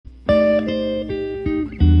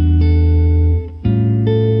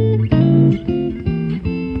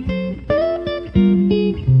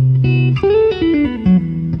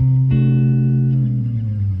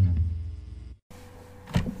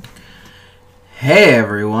Hey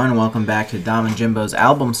everyone, welcome back to Dom and Jimbo's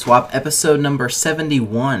Album Swap, episode number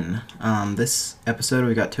 71. This episode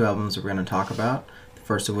we got two albums we're going to talk about, the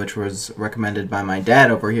first of which was recommended by my dad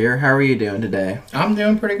over here. How are you doing today? I'm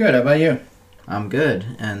doing pretty good. How about you? I'm good.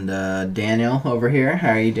 And Daniel over here,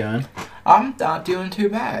 how are you doing? I'm not doing too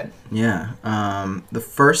bad. Yeah. The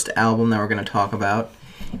first album that we're going to talk about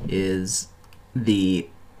is the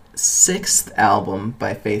sixth album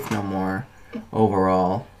by Faith No More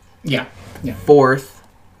overall. Yeah. Fourth,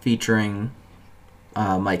 featuring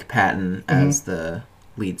Mike Patton as the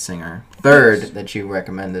lead singer. Third, that you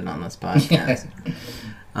recommended on this podcast.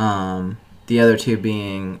 The other two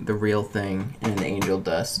being The Real Thing and Angel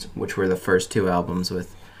Dust, which were the first two albums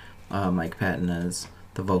with Mike Patton as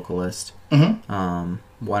the vocalist. Why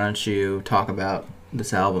don't you talk about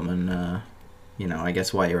this album and, I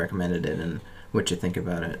guess why you recommended it and what you think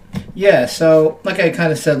about it? Yeah, so like I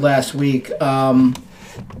kind of said last week,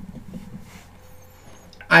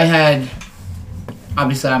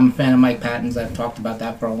 obviously I'm a fan of Mike Patton's. I've talked about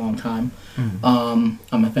that for a long time. I'm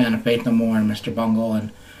a fan of Faith No More and Mr. Bungle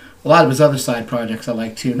and a lot of his other side projects I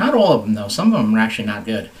like too. Not all of them though. Some of them are actually not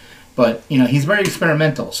good. But, he's very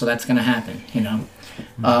experimental, so that's going to happen,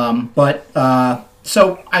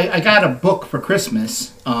 So I got a book for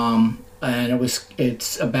Christmas, and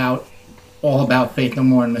it's all about Faith No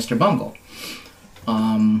More and Mr. Bungle.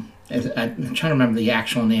 I'm trying to remember the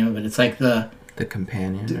actual name of it. It's like the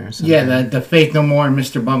Companion or something? Yeah, the Faith No More and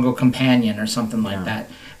Mr. Bungle Companion or something like that.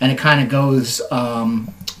 And it kind of goes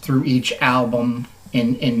through each album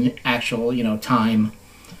in actual, time.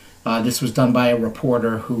 This was done by a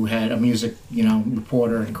reporter who had a music,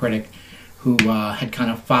 reporter and critic who had kind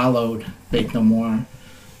of followed Faith No More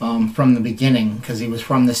from the beginning because he was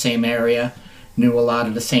from the same area, knew a lot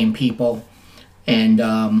of the same people, and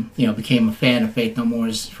became a fan of Faith No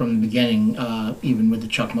More's from the beginning, even with the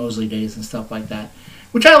Chuck Mosley days and stuff like that,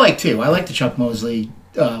 which I like too. I like the Chuck Mosley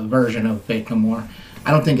version of Faith No More. I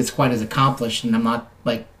don't think it's quite as accomplished, and I'm not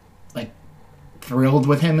like thrilled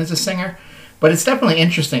with him as a singer, but it's definitely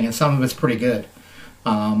interesting, and some of it's pretty good.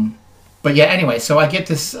 But yeah, anyway, so I get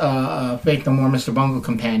this Faith No More Mr. Bungle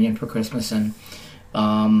Companion for Christmas, and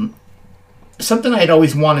something I had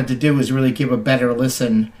always wanted to do is really give a better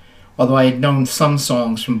listen. Although I had known some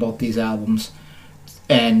songs from both these albums,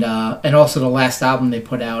 and also the last album they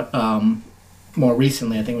put out more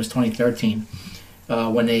recently, I think it was 2013,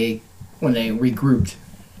 when they regrouped,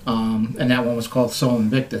 and that one was called Soul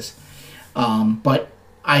Invictus. But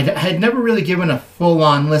I had never really given a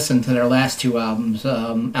full-on listen to their last two albums.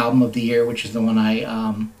 Album of the Year, which is the one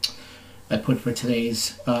I put for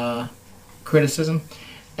today's criticism,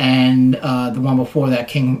 and the one before that,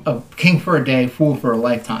 King for a Day, Fool for a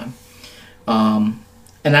Lifetime.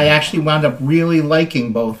 And I actually wound up really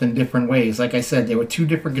liking both in different ways. Like I said, there were two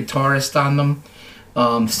different guitarists on them,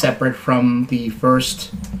 separate from the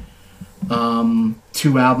first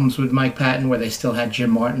two albums with Mike Patton, where they still had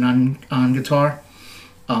Jim Martin on guitar,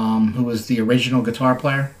 who was the original guitar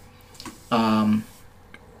player. And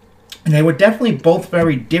they were definitely both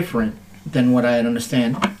very different than what I had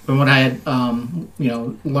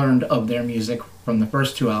learned of their music from the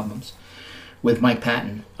first two albums with Mike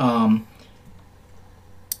Patton.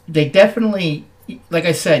 They definitely, like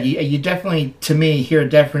I said, you definitely, to me, hear a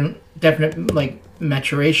definite like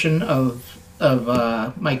maturation of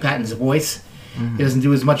Mike Patton's voice. He doesn't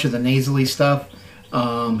do as much of the nasally stuff.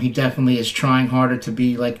 He definitely is trying harder to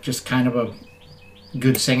be like just kind of a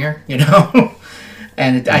good singer,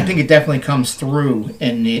 And I think it definitely comes through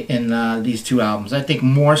in these two albums. I think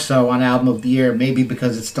more so on Album of the Year, maybe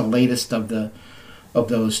because it's the latest of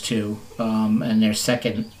those two, and their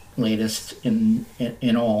second latest in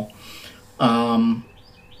all. And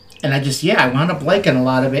I wound up liking a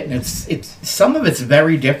lot of it, and it's some of it's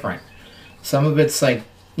very different. Some of it's like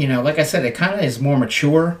I said, it kind of is more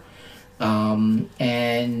mature, and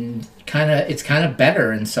it's kind of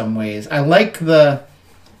better in some ways. I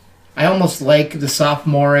almost like the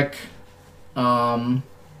sophomoric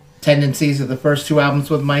tendencies of the first two albums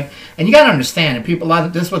with Mike. And you got to understand,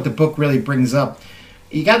 and this is what the book really brings up.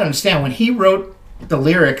 You got to understand, when he wrote the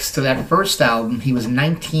lyrics to that first album, he was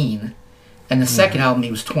 19, and the second album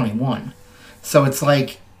he was 21. So it's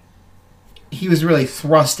like he was really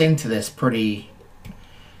thrust into this pretty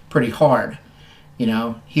hard.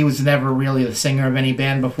 He was never really the singer of any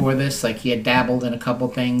band before this. Like, he had dabbled in a couple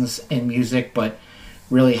things in music, but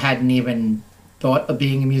really hadn't even thought of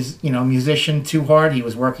being a musician too hard. He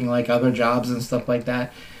was working like other jobs and stuff like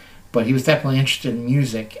that, but he was definitely interested in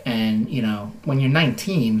music. And when you're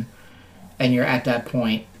 19 and you're at that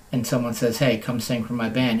point and someone says, hey, come sing for my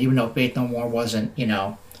band, even though Faith No More wasn't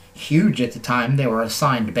huge at the time. They were a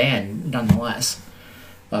signed band nonetheless.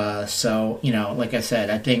 So, like I said,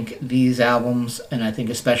 I think these albums, and I think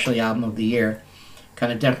especially Album of the Year,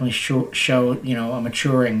 kind of definitely show a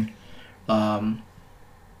maturing,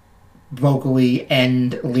 vocally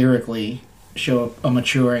and lyrically, show a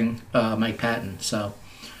maturing Mike Patton. So,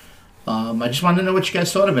 I just wanted to know what you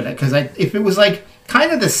guys thought of it, because if it was like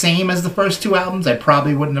kind of the same as the first two albums, I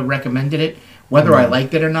probably wouldn't have recommended it, whether I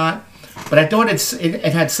liked it or not. But I thought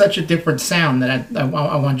it had such a different sound that I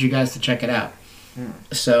wanted you guys to check it out.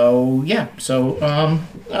 So, yeah. So,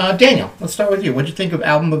 Daniel, let's start with you. What did you think of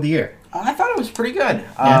Album of the Year? I thought it was pretty good.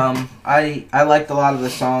 Yeah. I liked a lot of the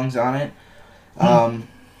songs on it.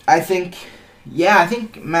 I think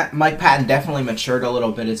Mike Patton definitely matured a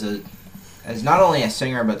little bit as not only a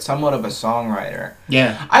singer but somewhat of a songwriter.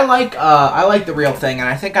 Yeah. I like The Real Thing, and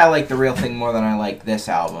I think I like The Real Thing more than I like this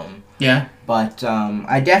album. Yeah. But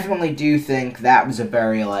I definitely do think that was a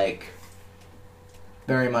very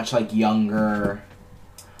much like younger,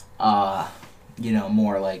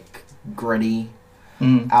 more like gritty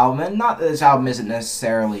album. And not that this album isn't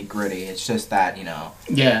necessarily gritty. It's just that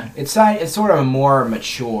Yeah. It's sort of more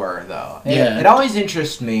mature though. Yeah. It always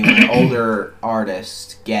interests me when older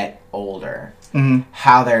artists get older,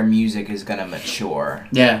 how their music is gonna mature.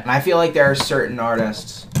 Yeah. And I feel like there are certain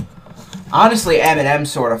artists. Honestly, Eminem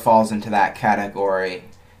sort of falls into that category,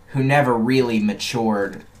 who never really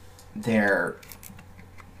matured their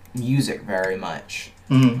music very much,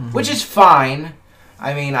 which is fine.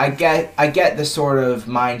 I mean, I get the sort of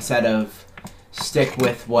mindset of stick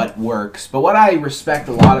with what works, but what I respect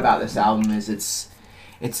a lot about this album is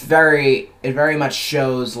it very much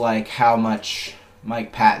shows like how much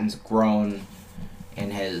Mike Patton's grown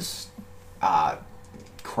in his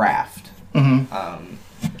craft.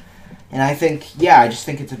 And I just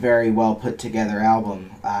think it's a very well put together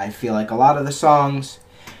album. I feel like a lot of the songs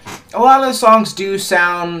do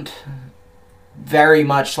sound very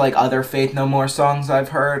much like other Faith No More songs I've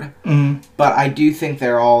heard. But I do think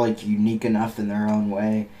they're all like unique enough in their own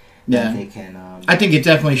way that they can. I think it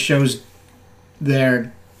definitely shows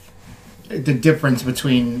the difference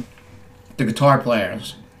between the guitar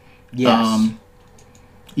players. Yes.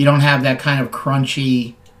 You don't have that kind of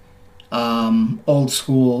crunchy, old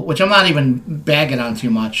school, which I'm not even bagging on too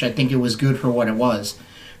much. I think it was good for what it was.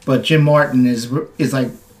 But Jim Martin is like,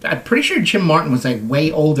 I'm pretty sure Jim Martin was like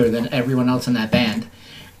way older than everyone else in that band.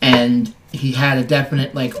 And he had a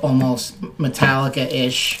definite like almost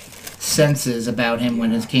Metallica-ish senses about him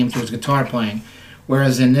when it came to his guitar playing.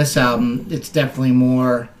 Whereas in this album, it's definitely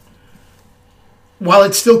more, while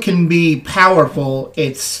it still can be powerful,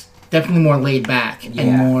 it's definitely more laid back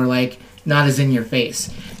and more like not as in your face.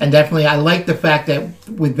 And definitely I like the fact that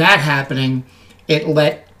with that happening, it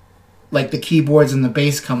let like the keyboards and the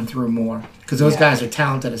bass come through more, because those guys are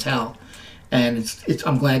talented as hell. And it's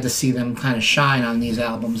I'm glad to see them kind of shine on these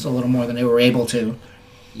albums a little more than they were able to.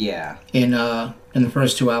 Yeah. In the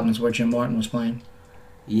first two albums where Jim Martin was playing.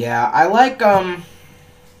 Yeah, I like what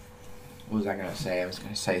was I gonna say? I was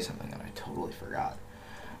gonna say something that I totally forgot.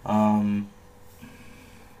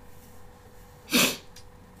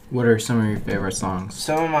 What are some of your favorite songs?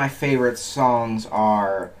 Some of my favorite songs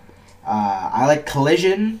are I like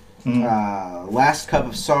Collision, Last Cup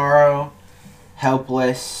of Sorrow,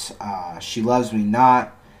 Helpless, She Loves Me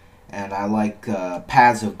Not, and I like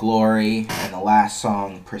Paths of Glory, and the last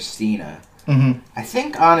song, Pristina. I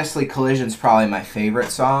think, honestly, Collision's probably my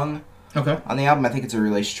favorite song on the album. I think it's a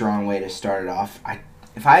really strong way to start it off.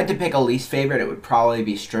 If I had to pick a least favorite, it would probably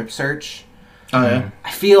be Strip Search. Oh, yeah.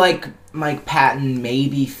 I feel like Mike Patton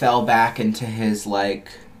maybe fell back into his, like,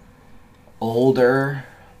 older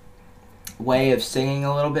way of singing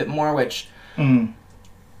a little bit more, which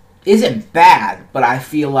isn't bad, but I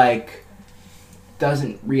feel like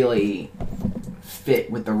doesn't really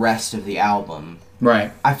fit with the rest of the album.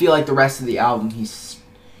 Right. I feel like the rest of the album, he's,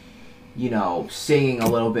 singing a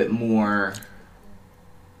little bit more,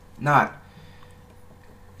 not...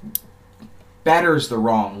 better's the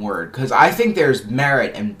wrong word, because I think there's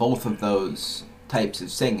merit in both of those types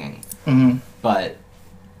of singing. But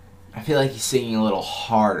I feel like he's singing a little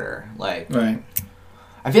harder. Right.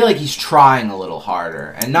 I feel like he's trying a little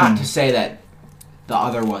harder. And not to say that the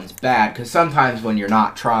other one's bad, because sometimes when you're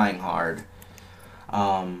not trying hard,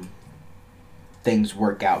 things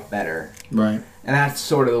work out better. Right. And that's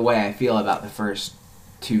sort of the way I feel about the first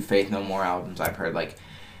two Faith No More albums I've heard. Like,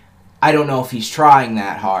 I don't know if he's trying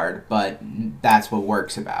that hard, but that's what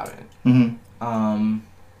works about it.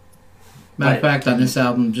 Matter of fact, on this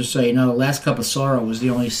album, just so you know, Last Cup of Sorrow was the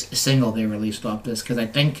only single they released off this, because I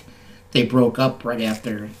think they broke up right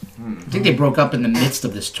after. I think they broke up in the midst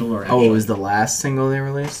of this tour. Actually. Oh, it was the last single they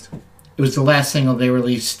released? It was the last single they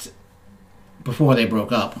released before they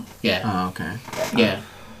broke up. Yeah. Oh, okay. Yeah.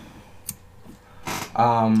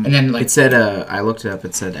 And then like it said, I looked it up.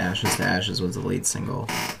 It said "Ashes to Ashes" was the lead single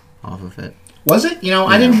off of it. Was it? You know,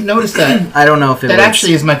 I didn't notice that. I don't know if it that was,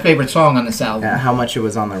 actually is my favorite song on this album. How much it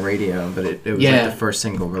was on the radio, but it was like the first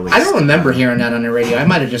single released. I don't remember hearing that on the radio. I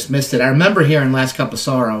might have just missed it. I remember hearing "Last Cup of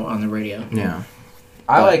Sorrow" on the radio. Yeah.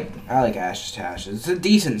 I like "Ashes to Ashes." It's a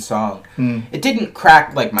decent song. It didn't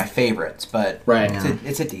crack like my favorites, but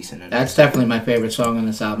it's a decent. That's definitely my favorite song on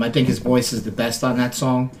this album. I think his voice is the best on that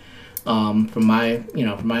song, from my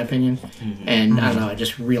opinion. And I don't know, I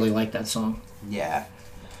just really like that song. Yeah,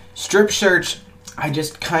 "Strip Search." I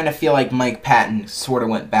just kind of feel like Mike Patton sort of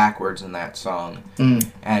went backwards in that song,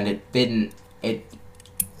 and it didn't. It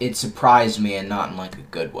surprised me, and not in like a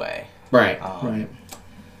good way. Right. Right.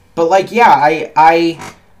 But like, yeah,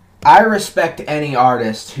 I respect any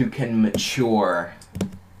artist who can mature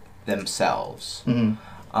themselves, and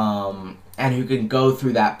who can go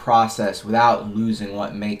through that process without losing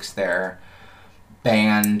what makes their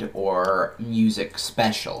band or music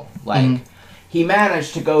special. Like, he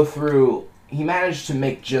managed to go through. He managed to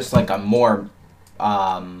make just like a more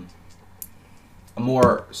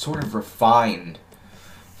sort of refined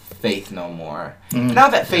Faith No More.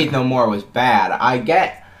 Not that Faith No More was bad.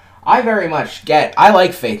 I very much get. I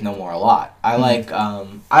like Faith No More a lot. I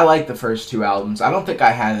like the first two albums. I don't think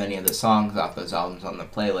I have any of the songs off those albums on the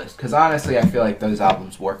playlist because honestly, I feel like those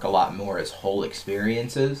albums work a lot more as whole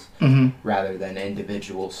experiences rather than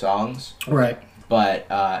individual songs. Right. But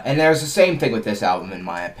and there's the same thing with this album, in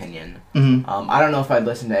my opinion. I don't know if I'd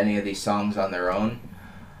listen to any of these songs on their own.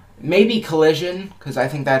 Maybe "Collision" because I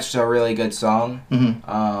think that's a really good song.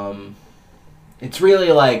 It's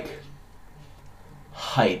really like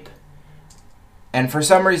hype. And for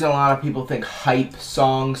some reason, a lot of people think hype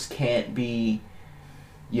songs can't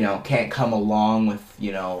come along with,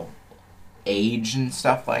 age and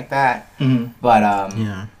stuff like that. But,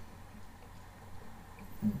 yeah.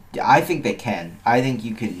 I think they can. I think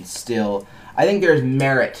you can still... I think there's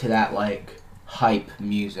merit to that, like, hype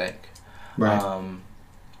music. Right.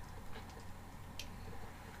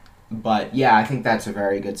 But, yeah, I think that's a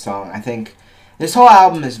very good song. I think this whole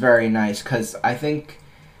album is very nice because I think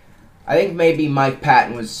maybe Mike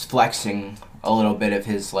Patton was flexing a little bit of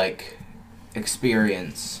his, like,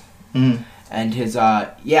 experience. And his,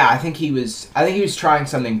 I think he was trying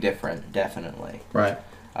something different, definitely. Right.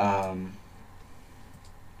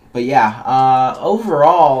 But yeah,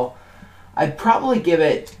 overall, I'd probably give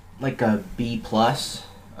it like a B+.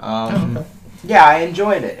 Okay. Yeah, I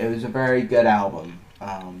enjoyed it. It was a very good album.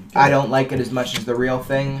 I don't like it as much as The Real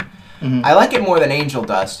Thing. I like it more than Angel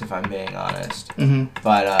Dust, if I'm being honest.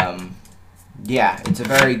 But yeah, it's a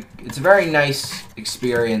very nice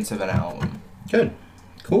experience of an album. Good,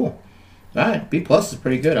 cool. All right, B+ is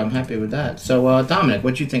pretty good. I'm happy with that. So, Dominic,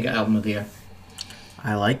 what'd you think of Album of the Year?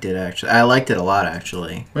 I liked it, actually. I liked it a lot,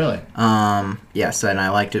 actually. Really? Yes, and I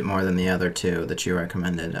liked it more than the other two that you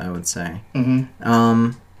recommended, I would say.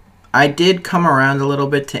 I did come around a little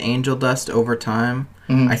bit to Angel Dust over time.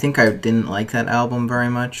 I think I didn't like that album very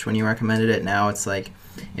much when you recommended it. Now it's like,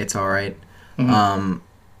 it's all right. And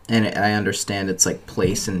I understand its like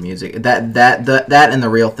place in music. That and The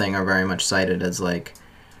Real Thing are very much cited as like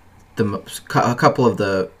a couple of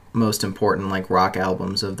the most important like rock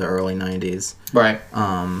albums of the early 90s. Right.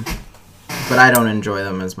 But I don't enjoy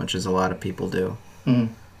them as much as a lot of people do.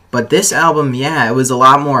 But this album, yeah, it was a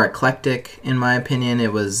lot more eclectic in my opinion.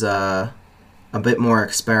 It was a bit more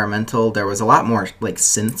experimental. There was a lot more like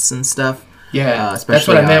synths and stuff. Yeah, that's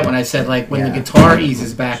what I meant when I said like when the guitar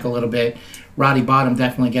eases back a little bit, Roddy Bottum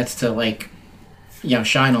definitely gets to like,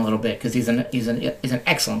 shine a little bit because he's an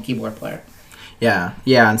excellent keyboard player. Yeah,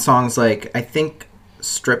 and songs like I think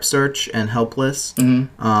Strip Search and Helpless.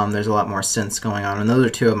 There's a lot more synths going on, and those are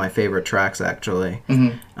two of my favorite tracks actually.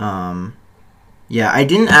 I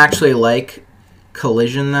didn't actually like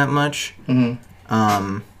Collision that much.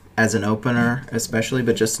 As an opener, especially,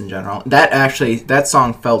 but just in general, that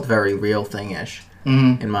song felt very Real Thing-ish,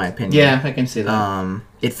 in my opinion. Yeah, I can see that.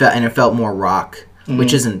 It felt more rock,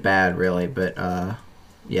 which isn't bad really, but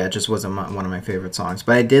it just wasn't one of my favorite songs.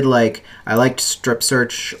 But I liked Strip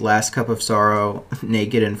Search, Last Cup of Sorrow,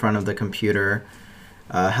 Naked in Front of the Computer,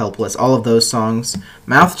 Helpless, all of those songs.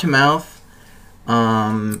 Mouth to Mouth,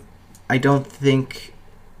 I don't think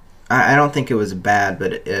it was bad,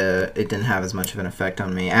 but it didn't have as much of an effect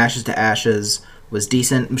on me. Ashes to Ashes was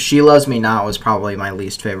decent. She Loves Me Not was probably my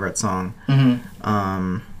least favorite song.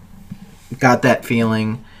 Got That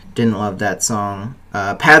Feeling Didn't love that song.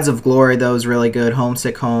 Paths of Glory, though, was really good.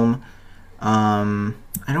 Homesick Home. I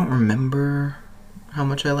don't remember how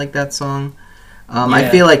much I like that song. I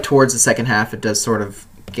feel like towards the second half it does sort of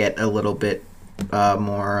get a little bit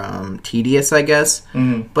more tedious, I guess.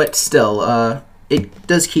 Mm-hmm. But still, it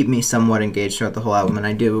does keep me somewhat engaged throughout the whole album, and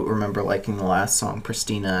I do remember liking the last song,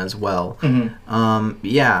 Pristina, as well. Mm-hmm.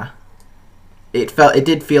 Yeah. It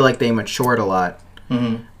did feel like they matured a lot.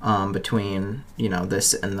 Mm-hmm. Between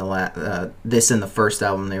this and the first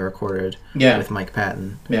album they recorded with Mike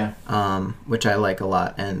Patton, which I like a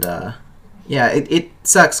lot, and it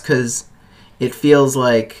sucks because it feels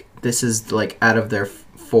like this is like out of those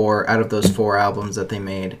four albums that they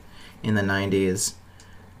made in the 90s,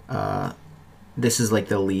 this is like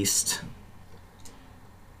the least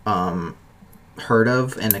heard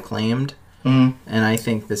of and acclaimed, and I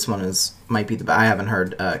think this one might be I haven't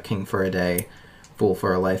heard King for a Day, Fool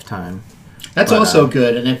for a Lifetime. That's also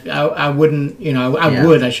good, and if I wouldn't,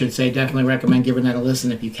 I should say, definitely recommend giving that a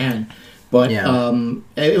listen if you can. But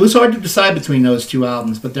it was hard to decide between those two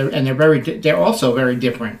albums, but they're also very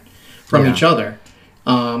different from each other.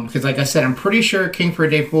 Because, like I said, I'm pretty sure King for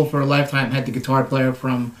a Day, Fool for a Lifetime had the guitar player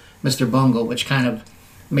from Mr. Bungle, which kind of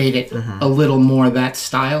made it a little more that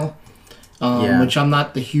style, which I'm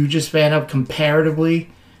not the hugest fan of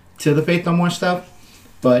comparatively to the Faith No More stuff,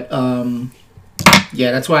 but.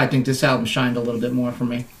 Yeah, that's why I think this album shined a little bit more for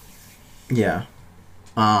me. Yeah.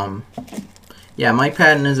 Mike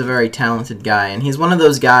Patton is a very talented guy, and he's one of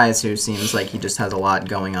those guys who seems like he just has a lot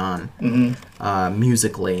going on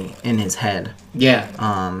musically in his head. Yeah.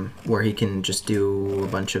 Where he can just do a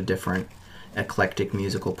bunch of different eclectic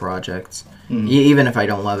musical projects, even if I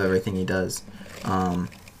don't love everything he does.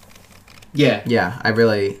 Yeah, I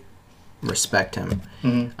really respect him.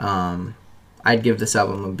 I'd give this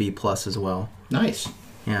album a B+ as well. Nice.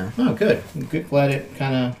 Yeah. Oh, good. Glad it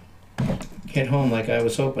kind of hit home like I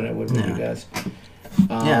was hoping it would with you guys.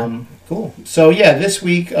 Cool. So, this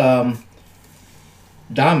week,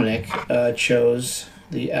 Dominic chose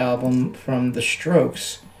the album from The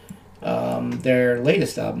Strokes, their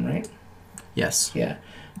latest album, right? Yes. Yeah.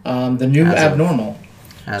 The New Abnormal.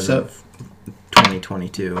 As of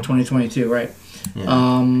 2022. 2022, right.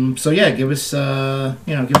 Yeah. Give us the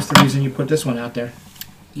reason you put this one out there.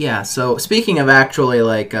 Yeah, so speaking of actually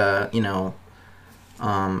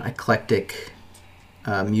eclectic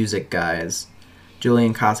music guys,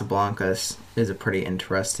 Julian Casablancas is a pretty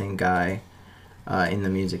interesting guy in the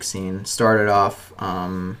music scene. Started off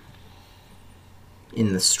in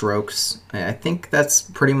the Strokes. I think that's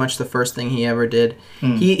pretty much the first thing he ever did.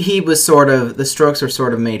 He was the Strokes were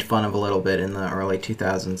sort of made fun of a little bit in the early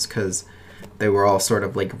 2000s because they were all sort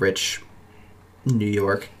of like rich New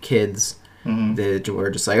York kids. They were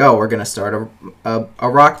just like, oh, we're going to start a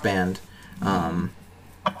rock band. But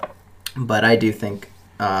I do think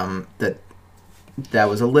that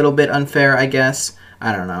was a little bit unfair, I guess.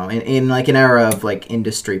 I don't know. In like an era of like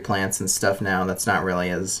industry plants and stuff now, that's not really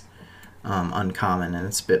as uncommon, and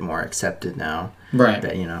it's a bit more accepted now. Right.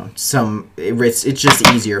 That, it's just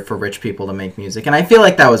easier for rich people to make music. And I feel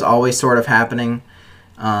like that was always sort of happening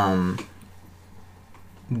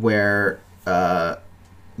where...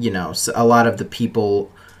 so a lot of the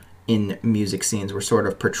people in music scenes were sort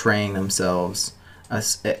of portraying themselves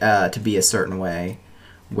to be a certain way,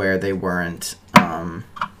 where they weren't, in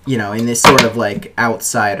this sort of like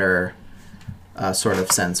outsider sort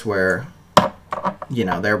of sense, where,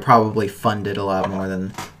 they're probably funded a lot more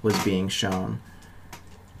than was being shown,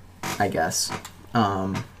 I guess.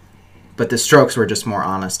 But the Strokes were just more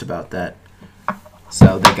honest about that,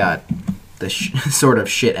 so they got the sort of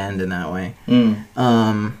shit end in that way.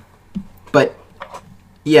 But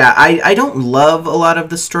yeah, I don't love a lot of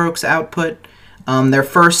the Strokes' output. Their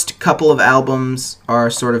first couple of albums are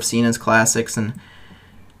sort of seen as classics, and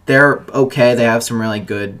they're okay. They have some really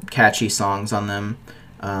good, catchy songs on them,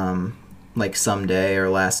 like Someday or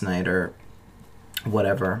Last Night or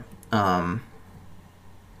whatever.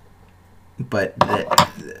 But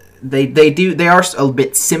they are a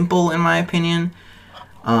bit simple, in my opinion.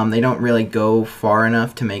 They don't really go far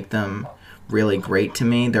enough to make them really great to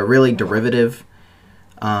me. They're really derivative.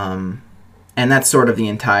 And that's sort of the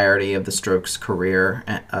entirety of the Strokes' career,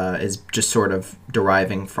 is just sort of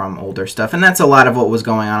deriving from older stuff. And that's a lot of what was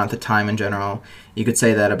going on at the time in general. You could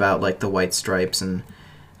say that about like the White Stripes and,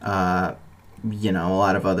 a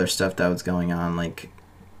lot of other stuff that was going on, like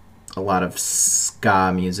a lot of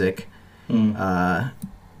ska music.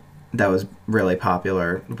 That was really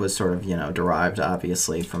popular, was sort of, derived,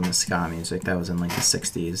 obviously, from the ska music that was in, like, the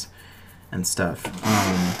 60s and stuff.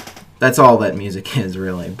 That's all that music is,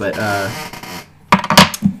 really. But,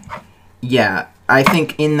 I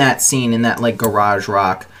think in that scene, in that like garage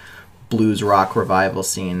rock, blues rock revival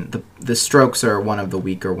scene, the Strokes are one of the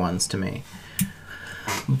weaker ones to me.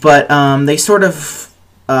 But they sort of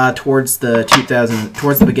towards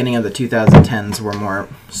the beginning of the 2010s were more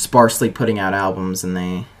sparsely putting out albums, and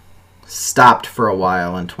they stopped for a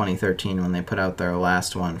while in 2013 when they put out their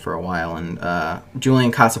last one for a while. And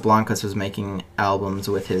Julian Casablancas was making albums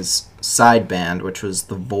with his side band, which was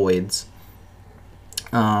the Voids.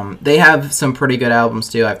 They have some pretty good albums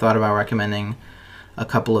too. I've thought about recommending a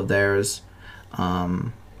couple of theirs,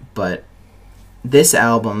 but this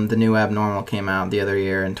album, The New Abnormal, came out the other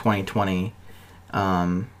year in 2020,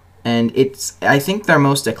 and it's, I think, their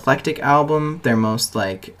most eclectic album, their most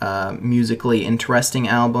like musically interesting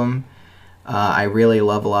album. I really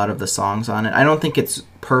love a lot of the songs on it. I don't think it's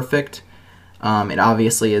perfect. It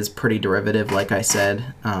obviously is pretty derivative, like I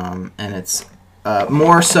said, and it's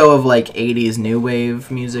more so of like 80s new wave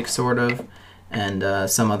music, sort of, and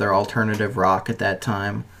some other alternative rock at that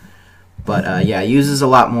time. But yeah, it uses a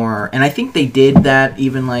lot more, and I think they did that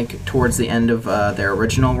even like towards the end of their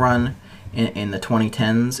original run in the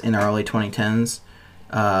 2010s, in the early 2010s,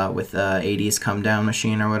 with 80s Come Down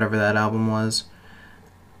Machine or whatever that album was.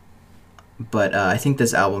 But I think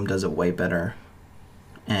this album does it way better.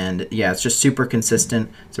 And yeah, it's just super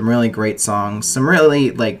consistent. Some really great songs. Some really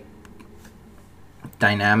like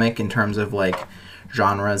dynamic in terms of like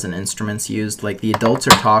genres and instruments used. Like The Adults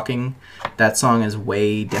Are Talking, that song is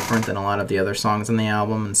way different than a lot of the other songs on the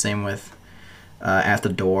album. And same with At the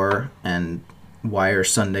Door and Why Are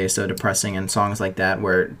Sundays So Depressing, and songs like that,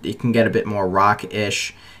 where it can get a bit more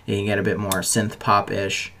rock-ish, it can get a bit more synth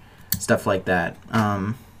pop-ish, stuff like that.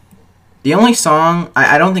 The only song,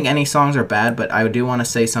 I don't think any songs are bad, but I do want to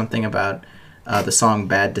say something about the song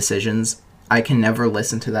Bad Decisions. I can never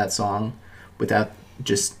listen to that song without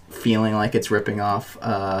just feeling like it's ripping off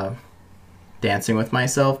Dancing With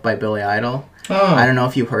Myself by Billy Idol. Oh. I don't know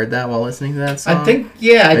if you heard that while listening to that song. I think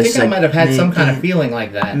I might have had some kind of feeling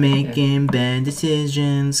like that. Making bad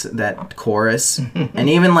decisions, that chorus. And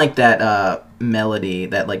even like that melody,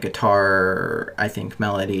 that like guitar, I think,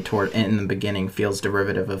 melody toward in the beginning feels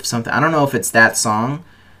derivative of something. I don't know if it's that song,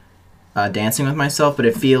 Dancing With Myself, but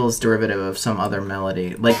it feels derivative of some other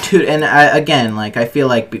melody. Like, again, like, I feel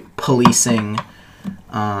like policing,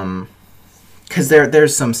 because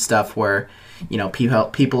there's some stuff where, you know,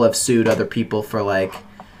 people have sued other people for like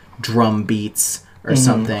drum beats or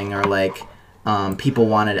something, or like people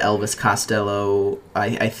wanted Elvis Costello,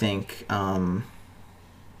 I think,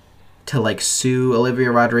 to like sue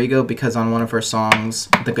Olivia Rodrigo because on one of her songs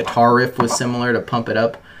the guitar riff was similar to Pump It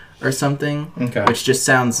Up or something. Okay. Which just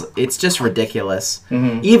sounds, it's just ridiculous.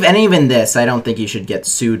 Even this, I don't think you should get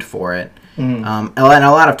sued for it. And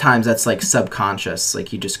a lot of times that's like subconscious,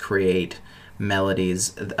 like you just create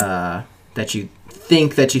melodies that you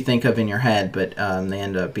think of in your head, but they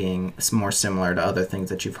end up being more similar to other things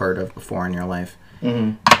that you've heard of before in your life.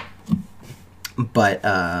 But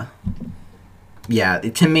yeah,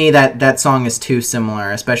 to me that song is too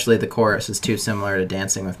similar, especially the chorus is too similar to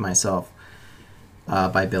Dancing With Myself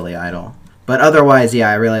by Billy Idol. But otherwise, yeah,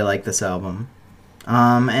 I really like this album.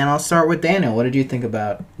 And I'll start with Daniel. What did you think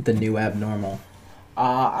about The New Abnormal?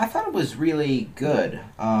 I thought it was really good.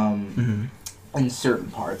 In certain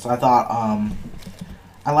parts, I thought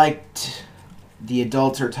I liked The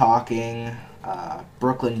Adults Are Talking,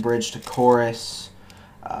 Brooklyn Bridge to Chorus,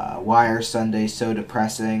 Why Are Sundays So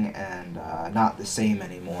Depressing, and Not the Same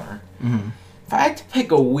Anymore. If I had to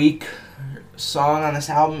pick a weak song on this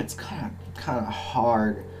album, it's kind of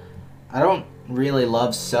hard. I don't really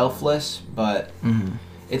love Selfless, but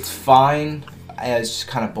it's fine. It's just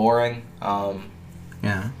kind of boring.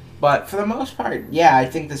 Yeah. But for the most part, yeah, I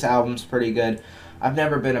think this album's pretty good. I've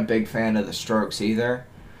never been a big fan of the Strokes either.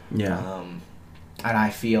 Yeah. And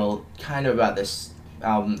I feel kind of about this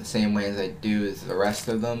album the same way as I do as the rest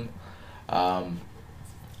of them. I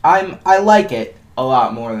like it a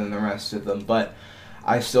lot more than the rest of them, but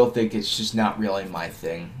I still think it's just not really my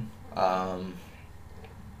thing. And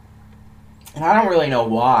I don't really know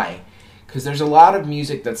why, because there's a lot of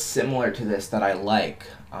music that's similar to this that I like.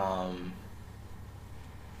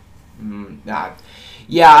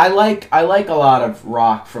 Yeah, I like a lot of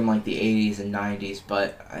rock from like the 80s and 90s,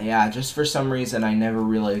 but yeah, just for some reason I never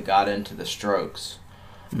really got into the Strokes.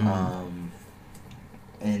 And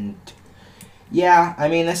yeah, I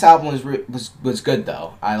mean, this album was good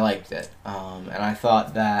though. I liked it, and I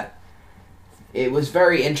thought that it was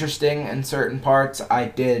very interesting in certain parts. I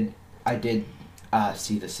did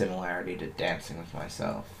see the similarity to Dancing With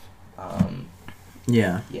Myself.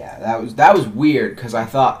 Yeah. Yeah, that was weird because I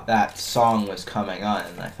thought that song was coming on,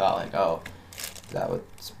 and I thought like, oh, Is that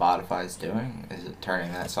what Spotify's doing? Is it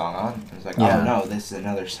turning that song on? It's like, Yeah. oh no, this is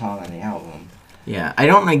another song on the album. Yeah, I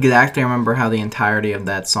don't exactly remember how the entirety of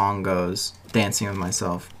that song goes, Dancing with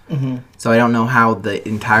Myself. Mm-hmm. So I don't know how the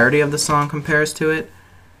entirety of the song compares to it,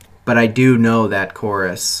 but I do know that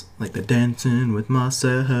chorus, like the dancing with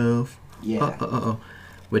myself, Yeah.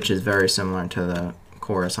 which is very similar to the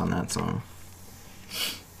chorus on that song.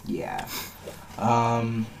 Yeah.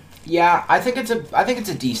 Yeah, I think it's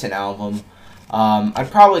a decent album. I'd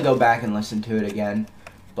probably go back and listen to it again,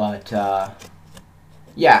 but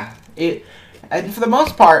yeah, and for the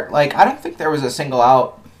most part, like, I don't think there was a single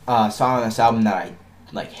song on this album that I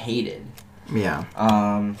like hated. Yeah.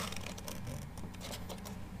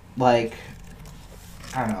 Like,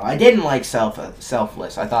 I don't know. I didn't like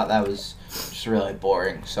Selfless. I thought that was just a really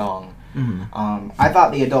boring song. Mm-hmm. I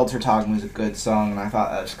thought The Adults Are Talking was a good song, and I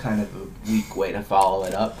thought that was kind of a weak way to follow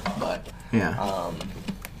it up. But Yeah.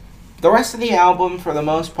 the rest of the album, for the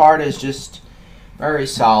most part, is just very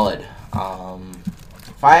solid.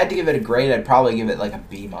 If I had to give it a grade, I'd probably give it like a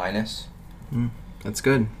B-. That's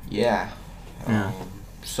good. Yeah. Yeah.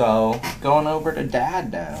 So, going over to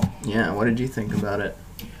Dad now. Yeah, what did you think about it?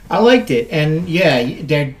 I liked it, and yeah,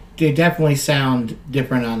 they definitely sound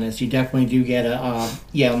different on this. You definitely do get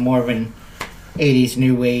a more of an '80s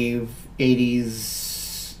new wave,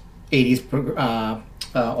 '80s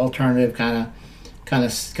alternative kind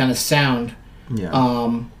of sound.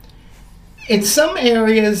 Yeah. In some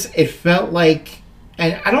areas, it felt like,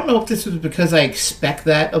 and I don't know if this was because I expect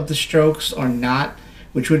that of the Strokes or not,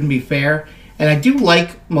 which wouldn't be fair. And I do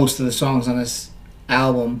like most of the songs on this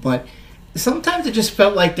album, but sometimes it just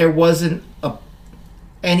felt like there wasn't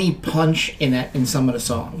any punch in some of the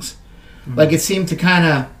songs. Mm-hmm. Like it seemed to kind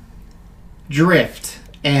of drift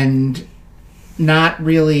and not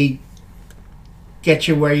really get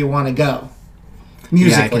you where you want to go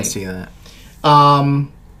musically. Yeah, I can see that.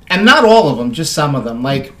 And not all of them, just some of them.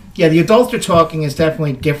 Like, yeah, The Adults Are Talking is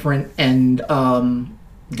definitely different and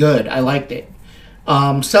good. I liked it.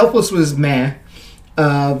 Selfless was meh.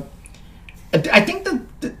 I think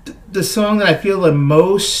the song that I feel the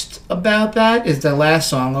most about that is the last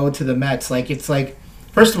song, Ode to the Mets. Like, it's like,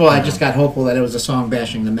 first of all, I just got hopeful that it was a song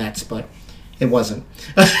bashing the Mets, but it wasn't.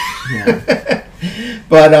 Yeah.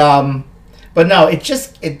 But no,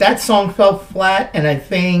 that song fell flat, and I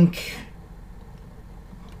think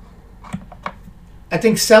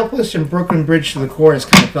Selfless and Brooklyn Bridge to the Chorus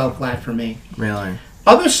kind of fell flat for me. Really?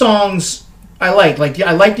 Other songs I liked. Like,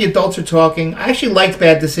 I liked The Adults Are Talking. I actually liked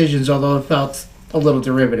Bad Decisions, although it felt a little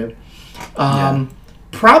derivative.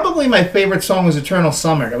 Probably my favorite song was Eternal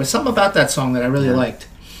Summer. There was something about that song that I really liked.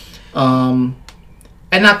 And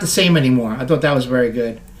Not the Same Anymore. I thought that was very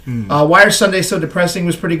good. Why Are Sundays So Depressing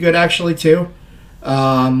was pretty good, actually, too.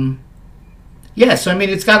 Yeah, so I mean,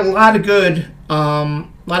 it's got a lot of good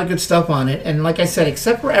stuff on it. And like I said,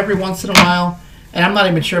 except for every once in a while, and I'm not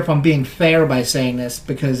even sure if I'm being fair by saying this,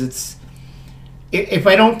 because if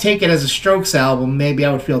I don't take it as a Strokes album, maybe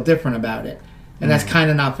I would feel different about it. And that's kind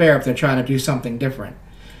of not fair if they're trying to do something different.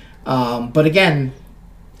 But again,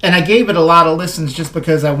 and I gave it a lot of listens just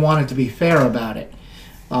because I wanted to be fair about it.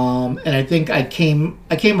 And I think I came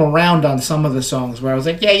around on some of the songs where I was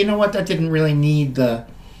like, yeah, you know what, that didn't really need the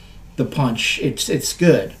punch. It's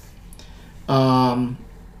good. But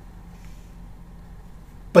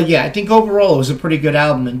yeah, I think overall it was a pretty good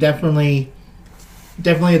album, and definitely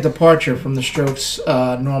a departure from the Strokes'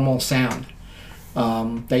 normal sound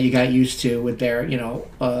that you got used to with their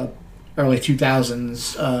early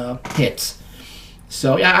 2000s hits.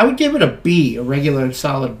 So yeah, I would give it a B, a regular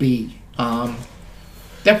solid B.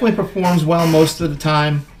 Definitely performs well most of the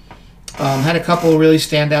time. Had a couple of really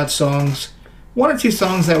standout songs. One or two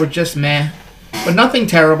songs that were just meh, but nothing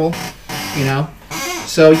terrible,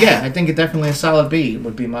 So yeah, I think it definitely a solid B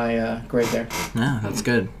would be my grade there. Yeah, that's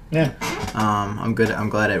good. Yeah. I'm good. I'm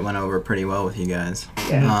glad it went over pretty well with you guys.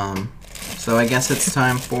 Yeah. So I guess it's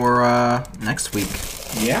time for next week.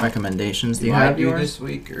 Yeah. Recommendations. Do you Might have do yours? this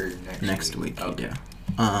week or Next week. Okay. Yeah.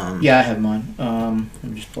 Yeah, I have mine. Let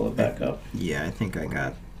me just pull it back up. Yeah, I think I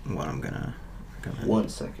got what I'm gonna recommend. 1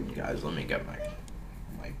 second, guys. Let me get my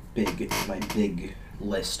big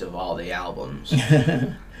list of all the albums.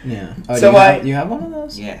 Yeah. So you have one of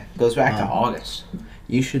those? Yeah, goes back to August.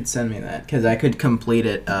 You should send me that because I could complete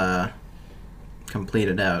it out,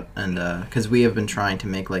 and because we have been trying to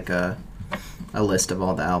make like a list of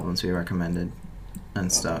all the albums we recommended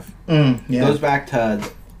and stuff. Yeah. Goes back to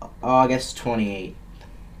August 28th.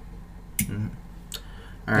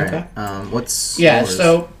 All right. Okay. What's Yeah. yours?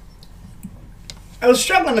 So I was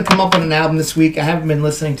struggling to come up with an album this week. I haven't been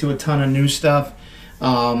listening to a ton of new stuff.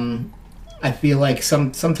 I feel like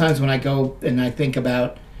sometimes when I go and I think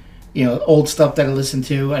about, old stuff that I listen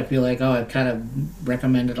to, I feel like, I've kind of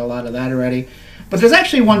recommended a lot of that already. But there's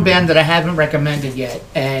actually one band that I haven't recommended yet,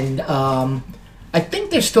 and I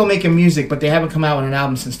think they're still making music, but they haven't come out with an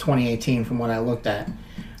album since 2018 from what I looked at.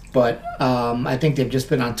 But I think they've just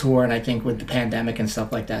been on tour, and I think with the pandemic and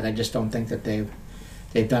stuff like that, I just don't think that they've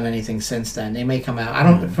done anything since then. They may come out.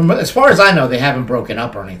 As far as I know, they haven't broken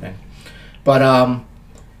up or anything. But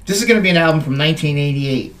this is going to be an album from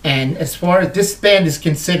 1988, and as far as this band is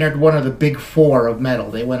considered one of the big four of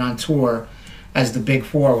metal. They went on tour as the big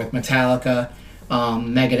four with Metallica,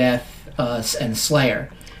 Megadeth, and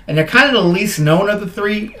Slayer. And they're kind of the least known of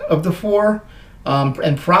the four,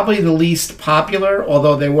 and probably the least popular,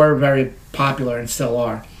 although they were very popular and still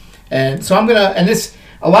are. And so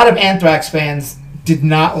a lot of Anthrax fans did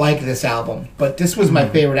not like this album, but this was my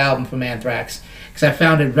favorite album from Anthrax because I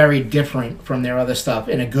found it very different from their other stuff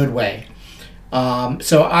in a good way.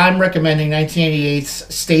 So I'm recommending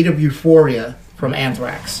 1988's State of Euphoria from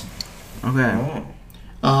Anthrax. Okay.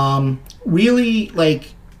 Really,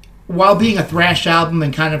 like, while being a thrash album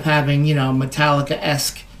and kind of having,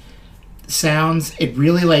 Metallica-esque sounds, it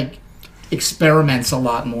really, like, experiments a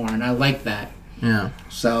lot more, and I like that. Yeah.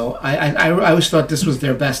 So I always thought this was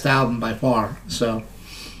their best album by far. So,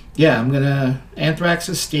 yeah, I'm going to...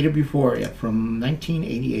 Anthrax's State of Euphoria from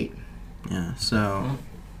 1988. Yeah, so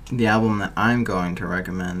the album that I'm going to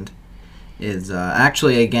recommend is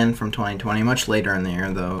actually, again, from 2020, much later in the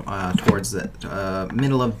year, though, towards the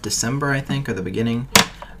middle of December, I think, or the beginning.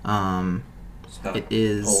 It's not it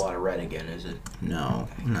is... a whole lot of red again, is it? No.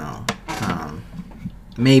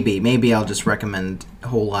 Maybe I'll just recommend a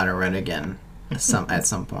whole lot of red again at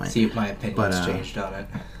some point. See if my opinion's changed on it.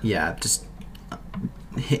 Yeah, just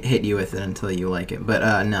hit you with it until you like it.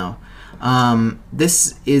 But no,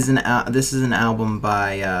 this is an album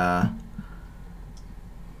by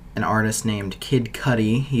an artist named Kid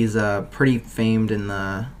Cudi. He's pretty famed in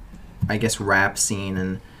the, I guess, rap scene,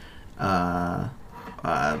 and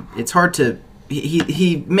it's hard to.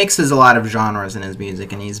 He mixes a lot of genres in his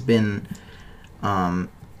music, and he's been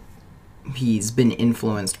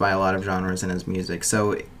influenced by a lot of genres in his music.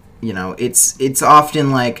 So, it's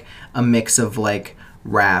often like a mix of like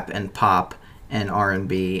rap and pop and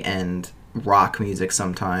R&B and rock music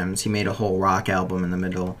sometimes. He made a whole rock album in the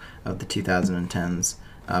middle of the 2010s,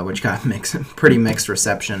 which got pretty mixed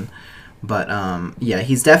reception. But yeah,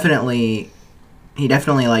 he definitely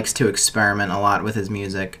likes to experiment a lot with his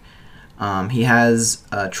music. He has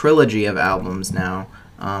a trilogy of albums now.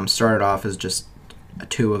 Started off as just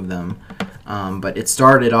 2 of them, but it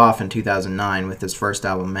started off in 2009 with his first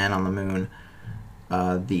album, Man on the Moon.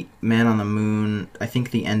 The Man on the Moon, I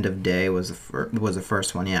think The End of Day was the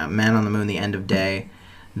first one. Yeah, Man on the Moon, The End of Day.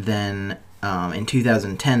 Then in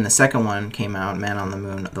 2010, the second one came out, Man on the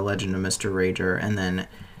Moon, The Legend of Mr. Rager, and then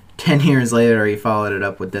 10 years later he followed it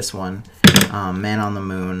up with this one, Man on the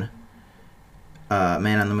Moon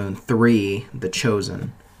 3, The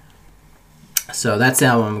Chosen. So that's the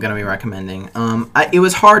album I'm going to be recommending. It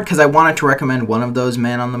was hard because I wanted to recommend one of those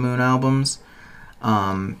Man on the Moon albums,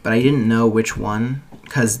 but I didn't know which one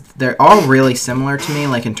because they're all really similar to me,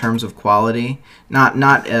 like in terms of quality, not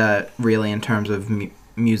really in terms of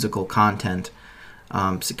musical content,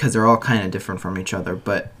 because they're all kind of different from each other.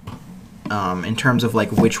 But in terms of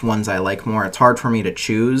like which ones I like more, it's hard for me to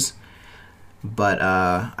choose. But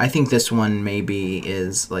I think this one maybe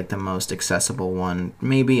is like the most accessible one.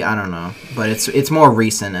 Maybe, I don't know. But it's more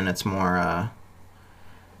recent and it's more,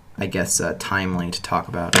 I guess, timely to talk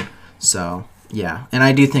about. So, yeah. And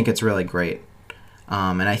I do think it's really great.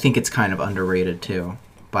 And I think it's kind of underrated, too,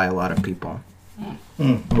 by a lot of people.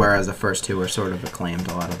 Whereas the first 2 are sort of acclaimed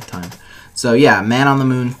a lot of the time. So, yeah, Man on the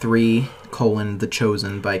Moon 3, The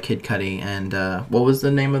Chosen by Kid Cudi. And what was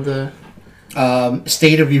the name of the...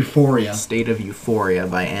 State of Euphoria. State of Euphoria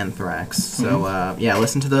by Anthrax. So, yeah,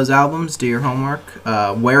 listen to those albums, do your homework,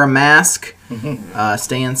 wear a mask,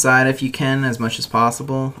 stay inside if you can as much as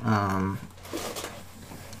possible,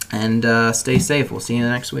 and stay safe. We'll see you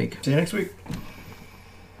next week. See you next week.